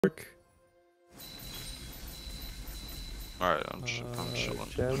Alright, I'm chilling.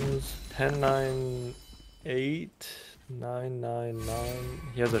 Gems 10, 9, 8, 9, 9, 9.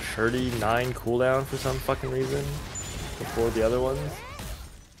 He has a shirty 9 cooldown for some fucking reason before the other ones.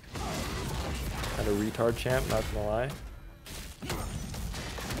 Kind of retard champ, not gonna lie.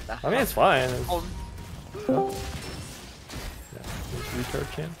 I mean, it's fine. It's... Huh? Yeah,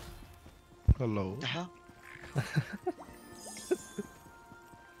 retard champ. Hello.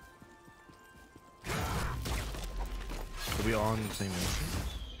 Are we all on the same mission?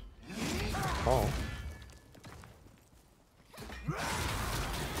 Oh.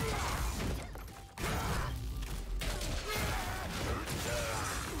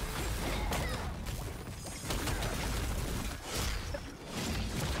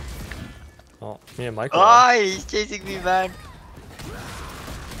 Oh, me and Michael. Ah, he's chasing me, man.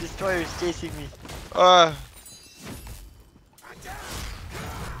 Destroyer's chasing me. Mouse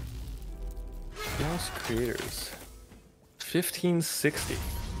creators. 1560.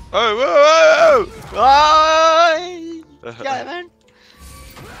 Oh, whoa, whoa, Oh, yeah, man.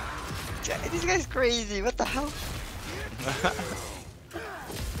 This guy's crazy. What the hell?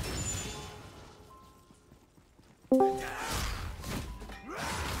 Hello.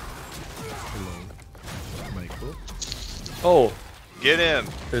 Michael. Oh, Get him.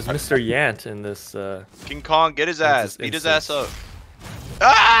 there's Mr. Yant in this. King Kong, get his ass. Beat his ass instance. up.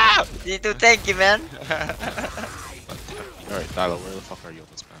 Ah! D2, thank you, man. Alright, Dilo, where the fuck are you on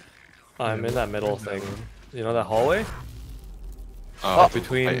this map? I'm in that middle thing. You know that hallway? Oh,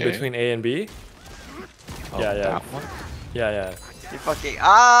 Between A and B? Oh, yeah. That one? Yeah. You fucking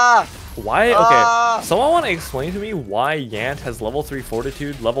Why? Ah! Okay, someone want to explain to me why Yant has level 3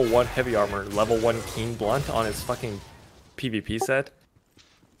 fortitude, level 1 heavy armor, level 1 keen blunt on his fucking PvP set?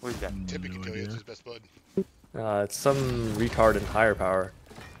 Who's that? Tippy can tell you it's his best bud. It's some retard in higher power.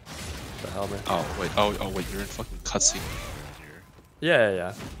 What the hell, man? Oh wait, you're in fucking cutscene.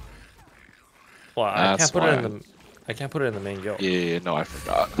 Yeah. Well, I That's can't put it in why. the. I can't put it in the main guild. Yeah, no, I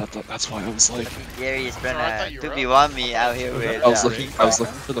forgot. That's why I was like, Gary is trying thought to you were 2v1 me out here with I was King looking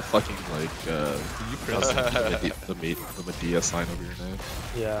for the fucking the Medea sign over your name.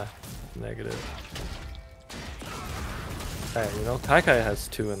 Yeah, negative. Hey, you know, Kai has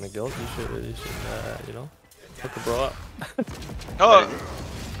 2 in the guild. You should, you know, hook a bro up. Oh!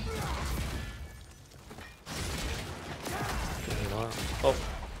 You know what? Oh,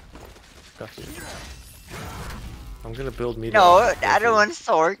 got you. I'm gonna build meter. No, the other one's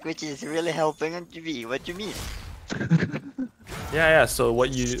Sork, which is really helping on TV. What do you mean? Yeah. So what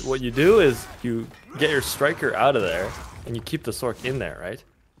you do is you get your striker out of there, and you keep the Sork in there, right?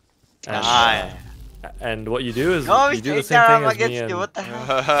 And, and what you do is you do the same thing as me and... What the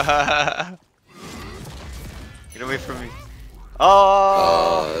hell? Get away from me.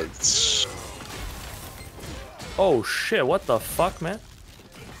 Oh! Oh shit! What the fuck, man?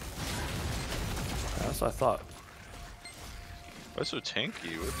 That's what I thought. Why so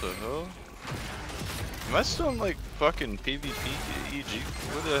tanky? What the hell? Am I still in like fucking PvP EG?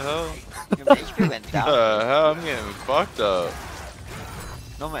 What the hell? My HP went What down. the hell? I'm getting fucked up.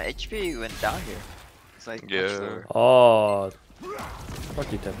 No, my HP went down here. It's like much Yeah. lower. Oh,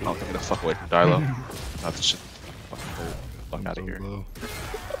 fuck you, Tempe. Oh, get the fuck away from Dilo. Not the shit. Fuck out of here. Low.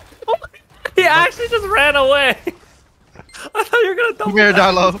 He actually just ran away. I thought you were gonna double. Come here,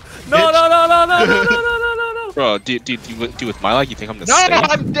 Dilo. No. Bro, do with my lag, you think I'm gonna No, stay?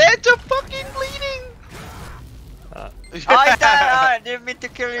 I'm dead to fucking bleeding! Oh, he's dead! I didn't mean to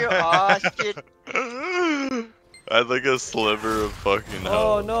kill you! Oh, shit! I had like a sliver of fucking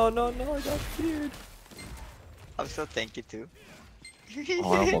Oh hell. no, I got feared. I'm so thanky too.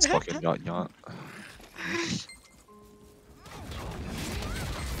 Oh, I almost fucking got yacht.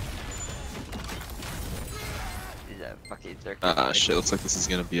 He's a fucking circle. Ah, shit, looks like this is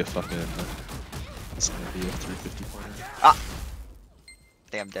gonna be a fucking... This is gonna be a 350 pointer. I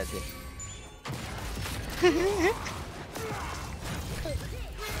think I'm dead here.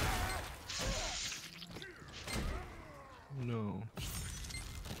 No.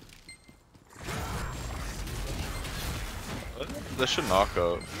 That should knock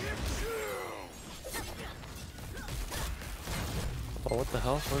out. Oh, what the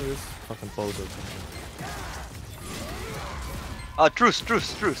hell? What is this fucking bow do? Oh, truce!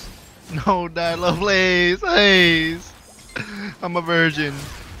 No, Dilo, please. I'm a virgin.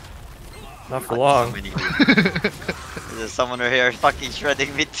 Not for long. There's someone over here fucking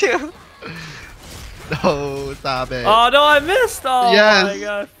shredding me too. No, stop it. Oh no, I missed! Oh Yes. my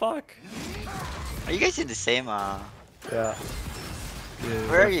god, fuck. Are you guys in the same Yeah. Yeah,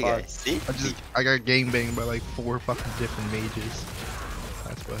 Where are you fuck. guys? See? I got gangbanged by like 4 fucking different mages.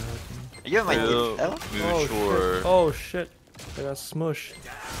 That's What happened? You're my Yeah, kid. Oh? yeah, sure. Oh shit. I got smushed.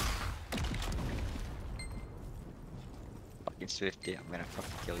 Fucking Swifty, I'm gonna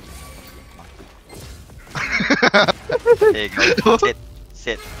fucking kill you. There you go. Sit.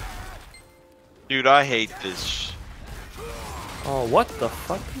 Sit. Dude, I hate this. Oh, what the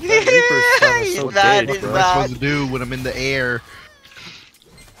fuck? That Reaper stun is so He's bad, gay, he's bro. What am I bad. supposed to do when I'm in the air?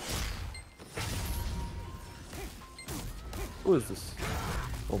 Who is this?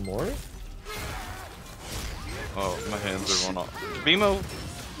 Omori? Oh, my hands are going off. Bimo!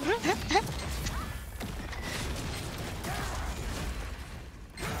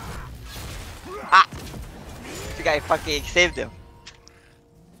 Ah! The guy fucking saved him.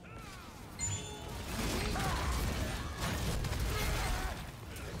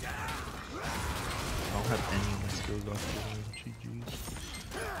 I don't have any of my skills off. GG's.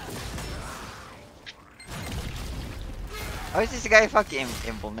 How is this guy fucking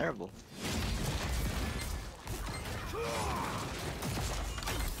invulnerable?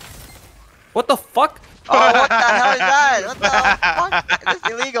 What the fuck? Oh, what the hell is that? What the fuck? That's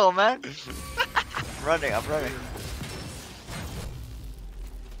illegal, man. I'm running, I'm running.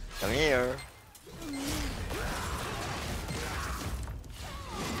 Come here.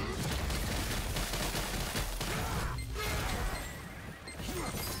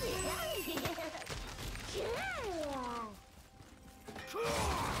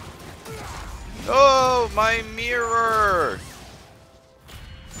 Oh, my mirror!